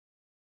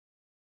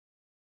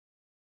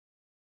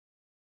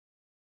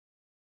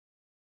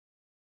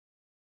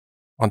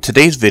On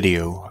today's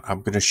video, I'm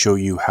going to show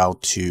you how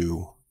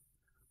to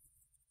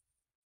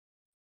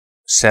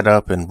set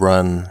up and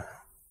run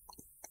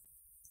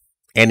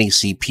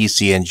NEC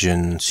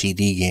PC-Engine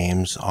CD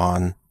games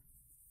on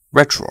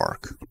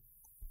Retroarch.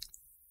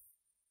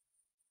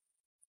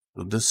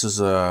 So this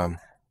is a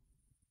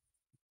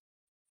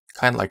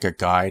kind of like a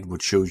guide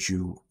which shows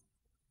you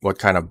what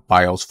kind of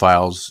BIOS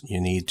files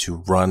you need to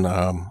run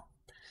the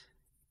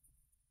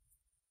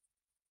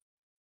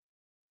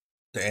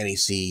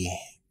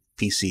NEC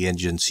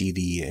PC-Engine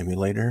CD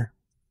emulator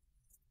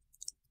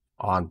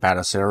on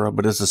Batocera,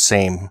 but it's the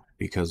same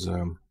because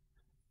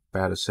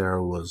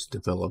Batocera was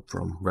developed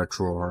from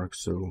Retroarch,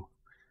 so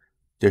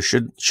there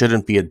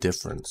shouldn't be a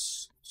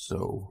difference.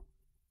 So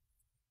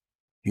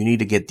you need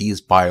to get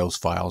these BIOS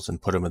files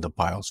and put them in the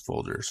BIOS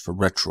folders for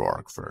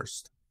Retroarch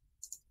first.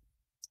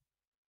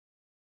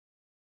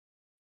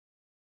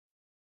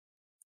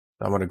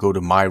 I'm going to go to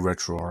my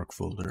Retroarch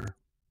folder.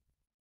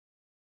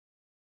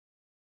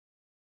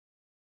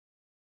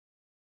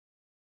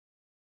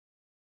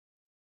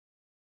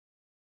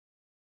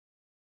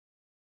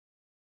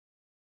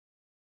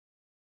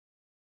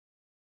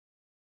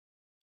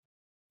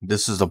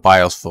 This is the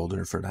BIOS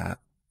folder for that.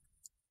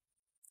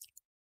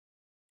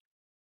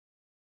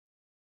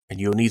 And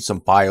you'll need some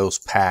BIOS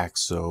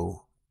packs,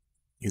 so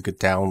you could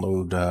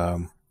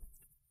download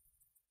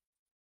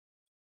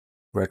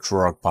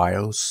Retroarch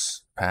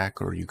BIOS pack,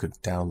 or you could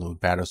download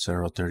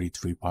Batocera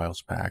 33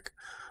 BIOS pack.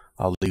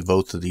 I'll leave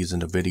both of these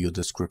in the video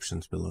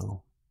descriptions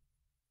below.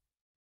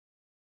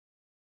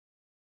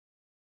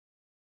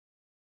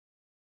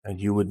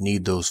 And you would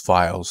need those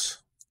files.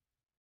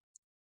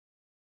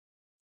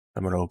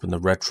 I'm going to open the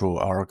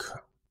Retroarch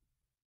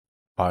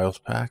BIOS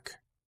pack.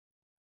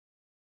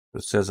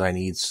 It says I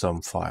need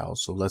some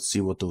files, so let's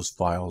see what those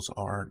files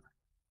are.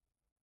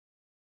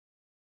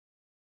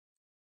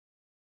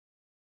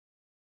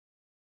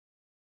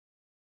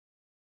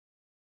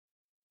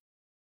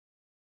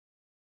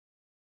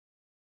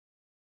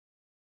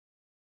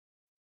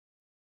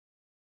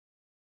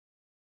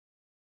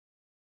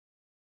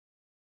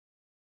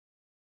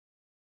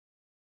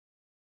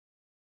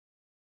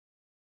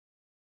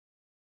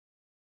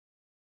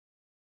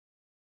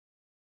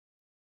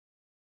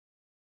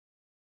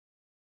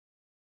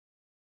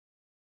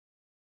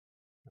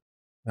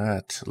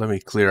 Let me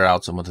clear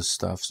out some of this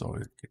stuff so we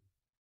can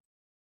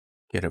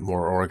get it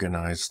more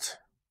organized.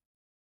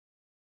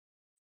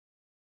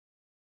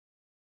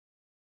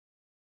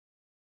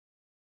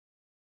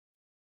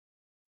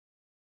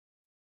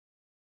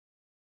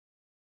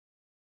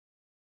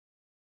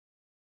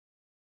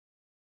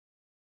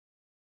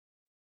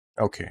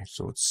 Okay,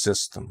 so it's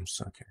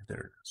systems. Okay, there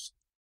it is.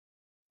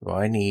 So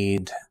I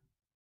need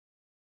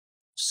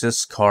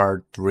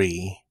syscard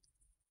 3.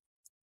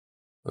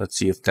 Let's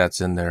see if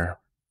that's in there.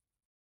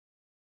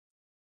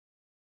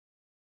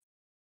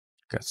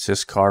 Got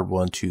syscard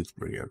 1, 2,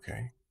 3.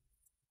 Okay.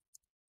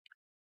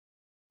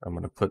 I'm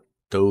going to put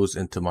those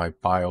into my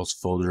BIOS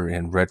folder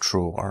in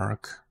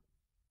Retroarch.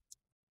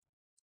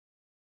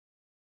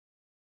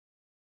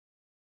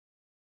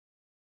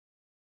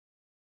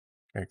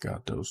 I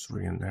got those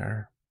 3 in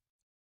there.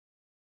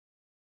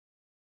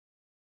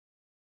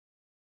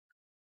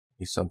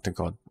 Need something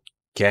called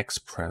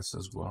Gexpress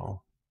as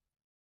well.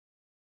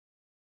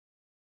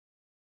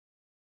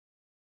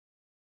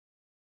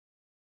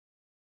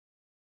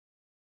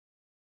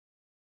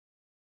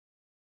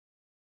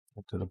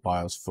 Into the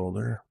BIOS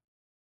folder.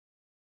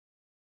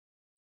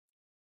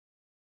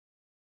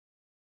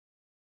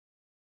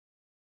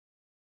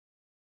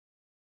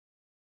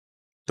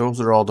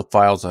 Those are all the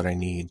files that I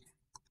need.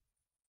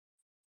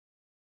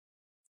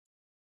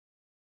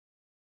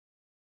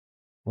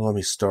 Well, let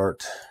me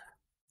start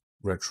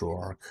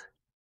Retroarch.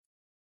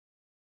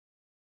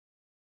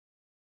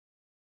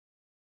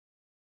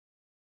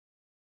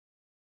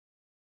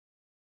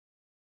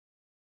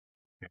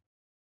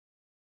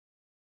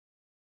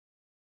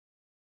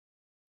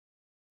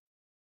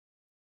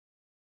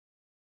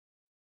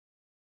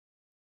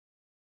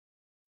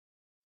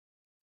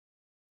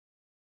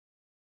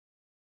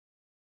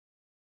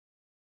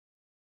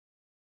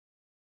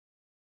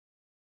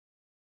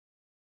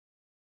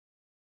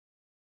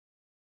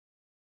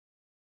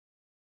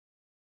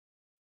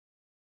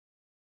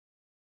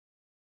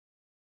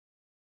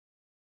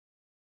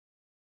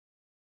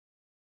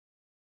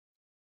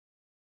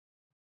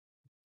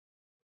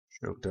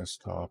 Show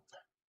desktop.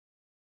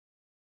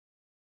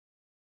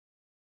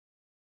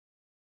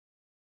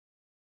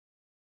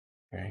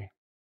 Okay.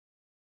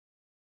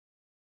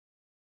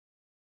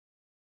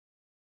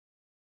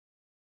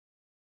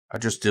 I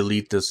just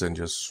delete this and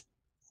just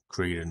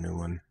create a new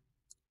one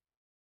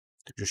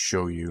to just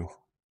show you.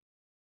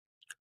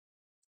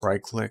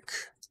 Right click,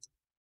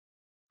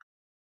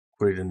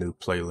 create a new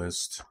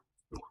playlist.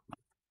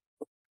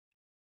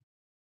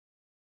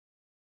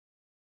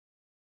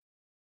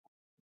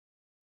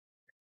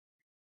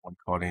 One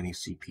called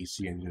NEC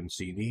PC-Engine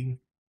CD.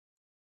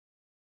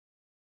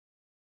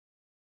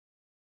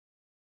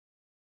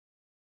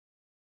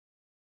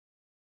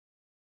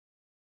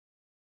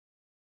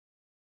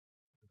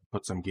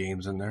 Put some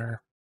games in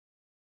there.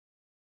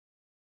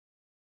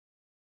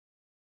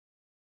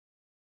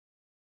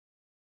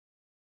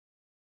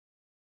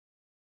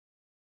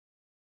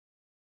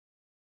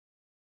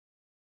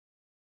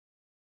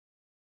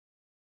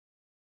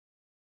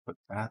 Put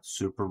that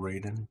super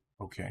rated.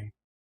 Okay.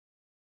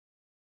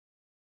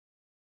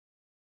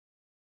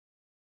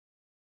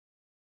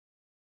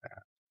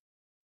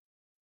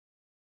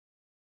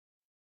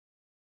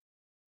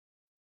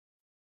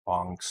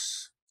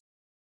 Bonks.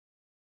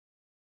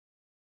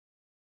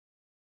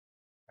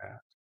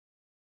 That.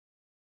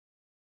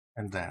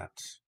 And that.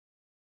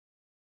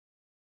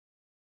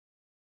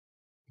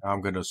 Now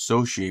I'm going to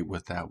associate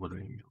with that with an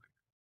emulator.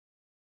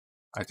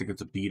 I think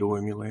it's a Beetle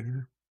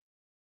emulator.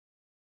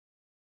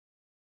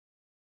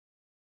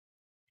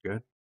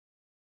 Good.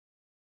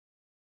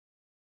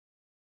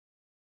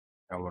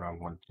 Now what I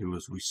want to do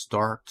is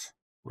restart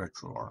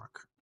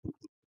Retroarch.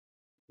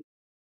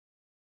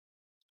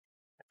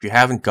 If you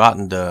haven't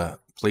gotten the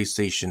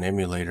PlayStation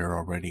emulator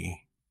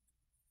already,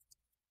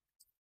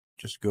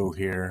 just go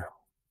here.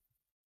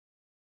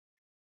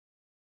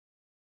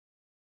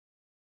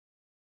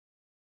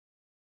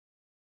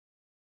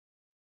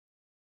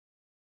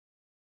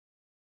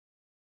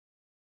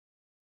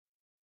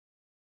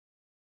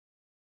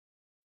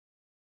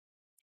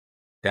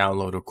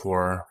 Download a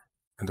core.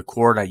 And the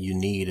core that you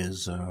need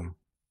is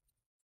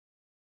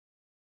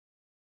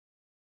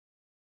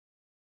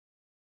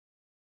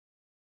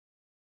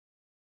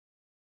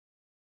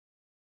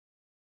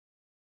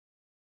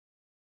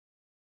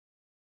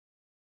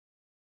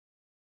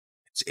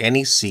it's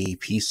NEC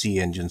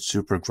PC-Engine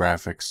Super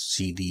Graphics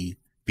CD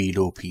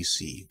Beetle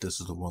PC. This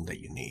is the one that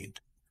you need.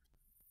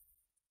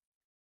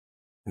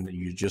 And then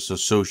you just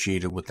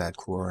associate it with that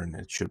core and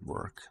it should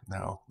work.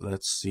 Now,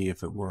 let's see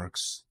if it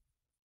works.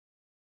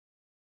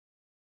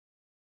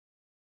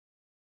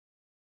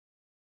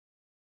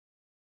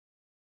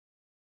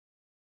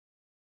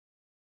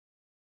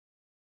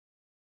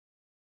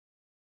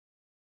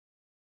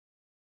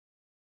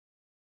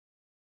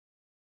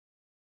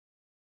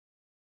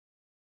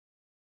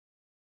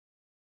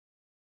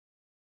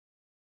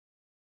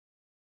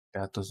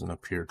 That doesn't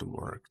appear to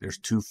work. There's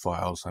two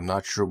files. I'm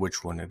not sure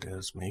which one it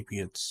is. Maybe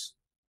it's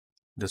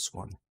this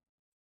one.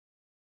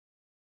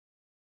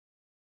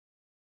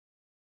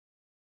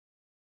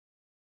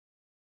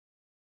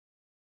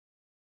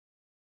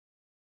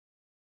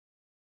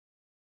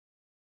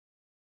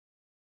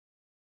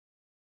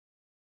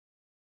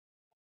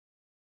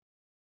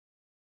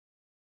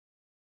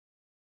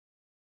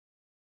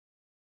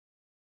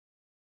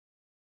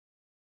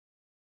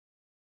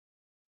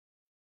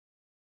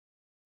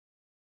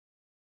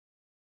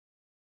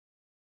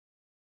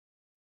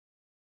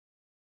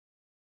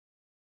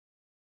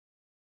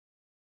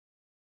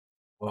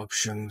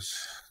 Options.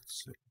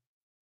 Let's see.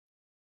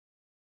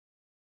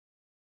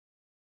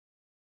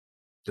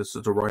 This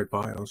is the right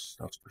BIOS,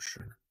 that's for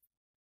sure.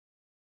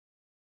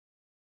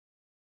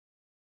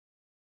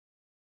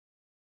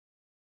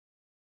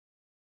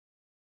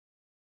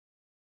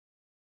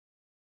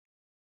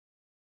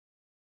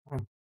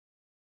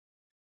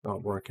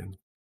 Not working.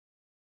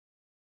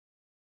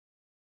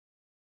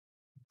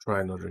 Try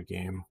another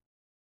game.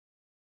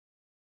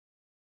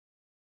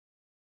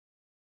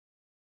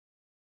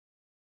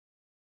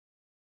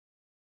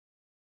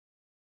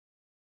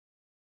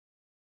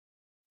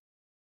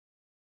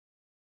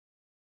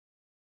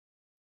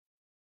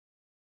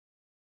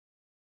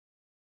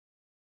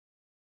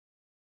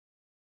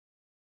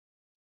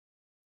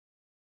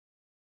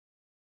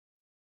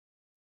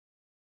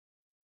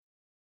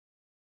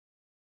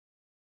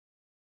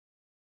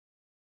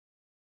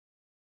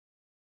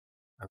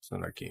 That's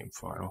not a game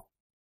file.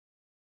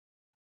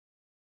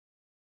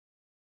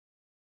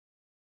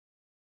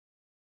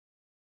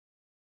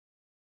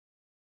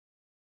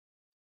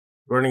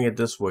 Running it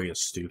this way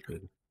is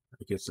stupid.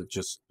 I guess it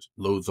just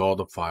loads all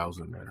the files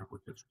in there,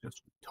 which is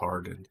just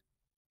retarded.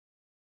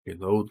 Okay,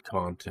 load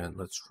content.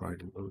 Let's try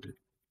to load it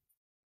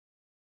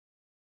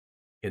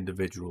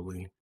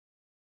individually.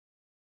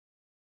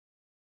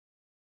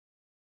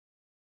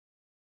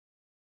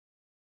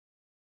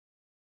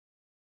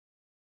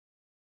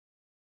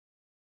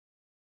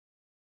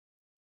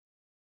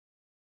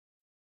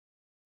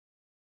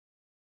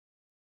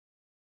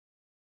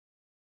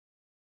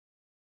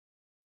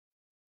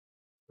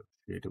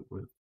 Create it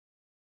with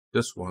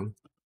this one.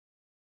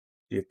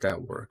 See if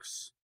that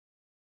works.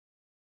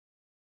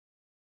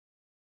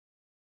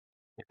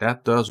 If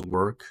that does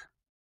work,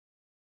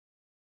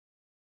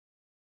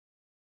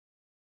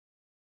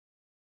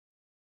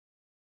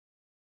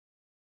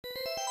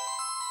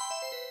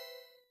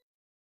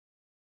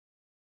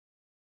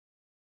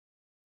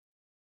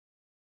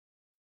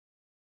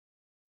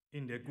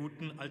 In der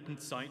guten alten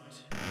Zeit.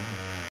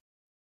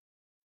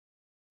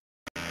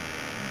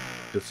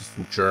 this is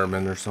from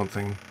German or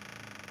something.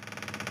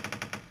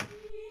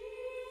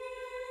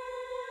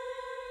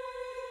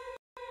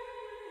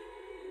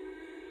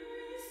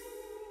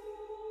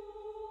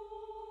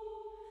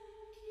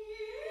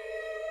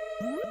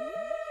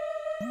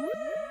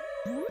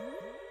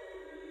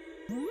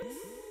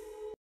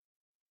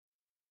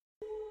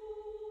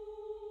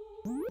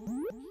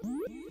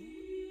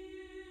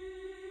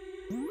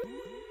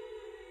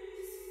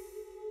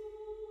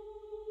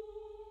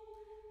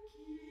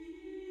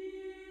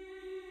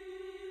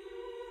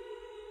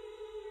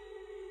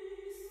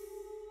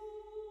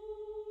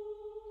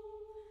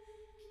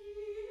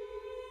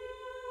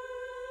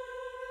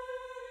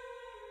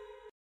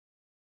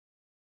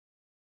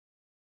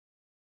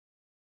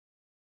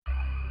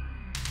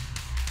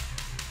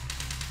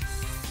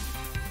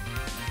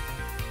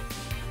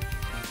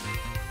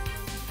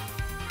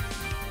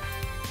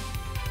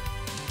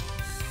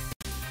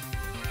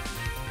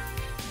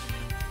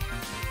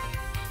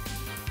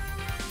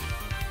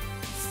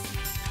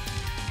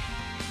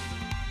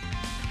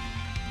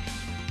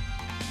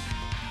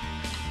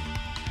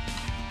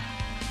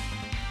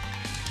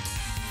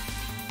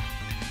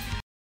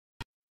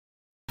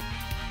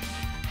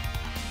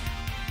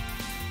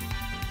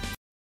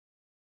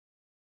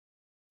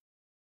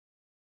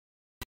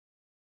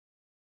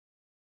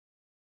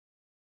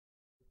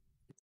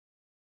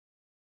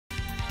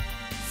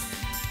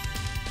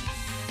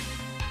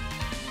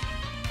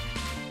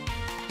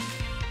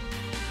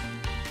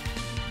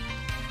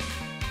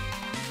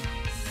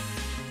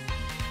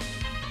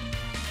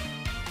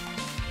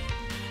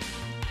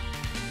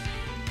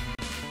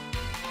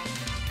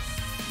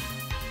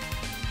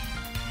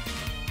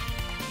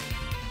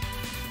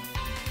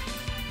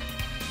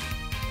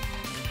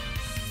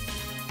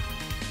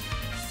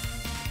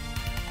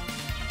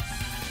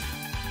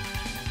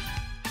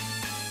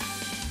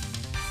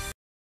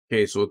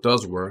 Okay, so it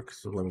does work.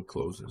 So let me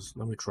close this.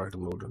 Let me try to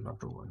load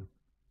another one.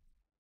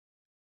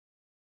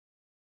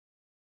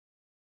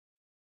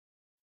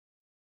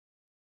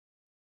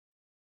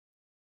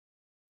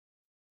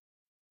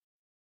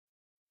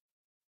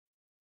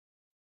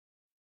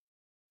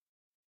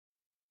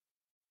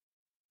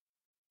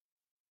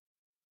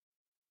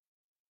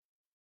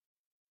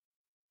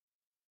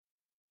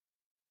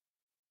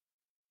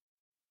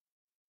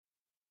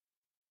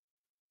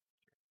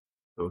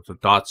 So it's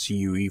a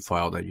 .cue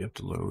file that you have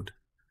to load.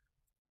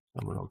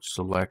 I'm going to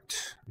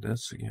select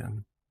this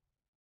again.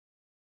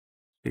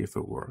 See if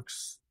it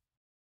works.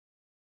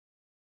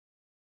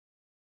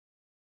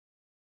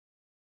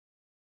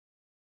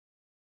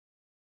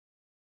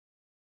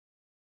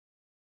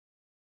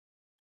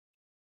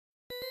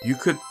 You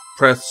could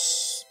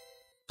press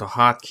the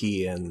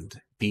hotkey and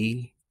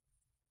B.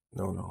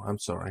 No, I'm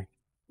sorry.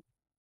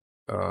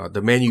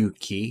 The menu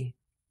key,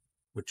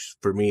 which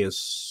for me is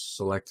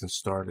select and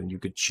start, and you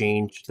could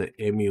change the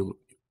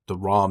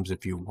ROMs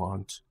if you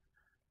want.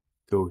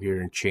 Go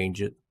here and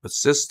change it. But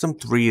System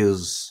 3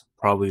 is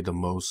probably the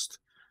most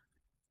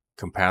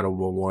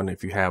compatible one.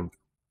 If you have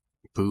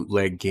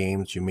bootleg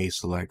games, you may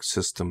select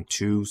System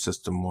 2,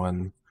 System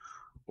 1,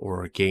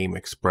 or Game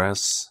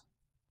Express.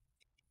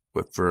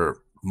 But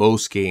for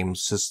most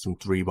games, System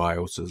 3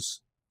 BIOS is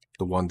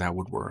the one that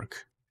would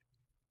work.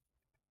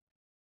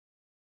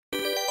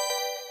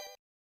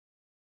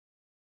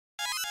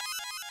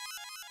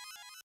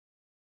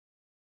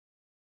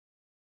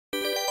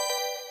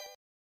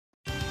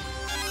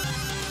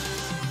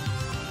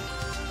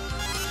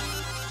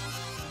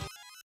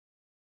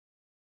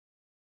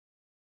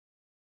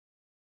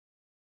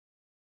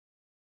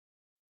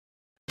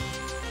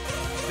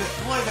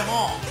 Destroy them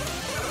all!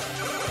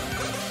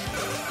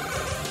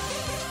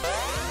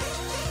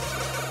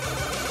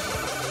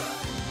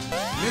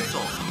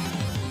 Missile!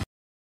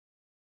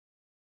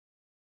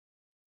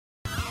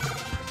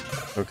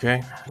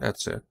 Okay,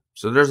 that's it.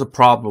 So there's a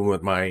problem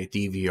with my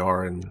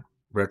DVR and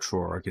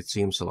Retroarch. It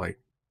seems to like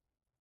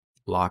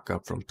lock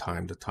up from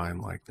time to time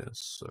like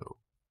this. So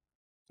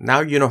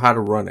now you know how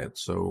to run it.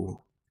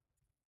 So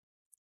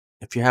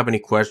if you have any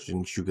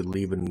questions, you could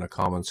leave it in the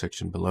comment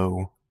section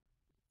below.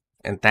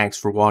 And thanks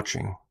for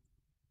watching.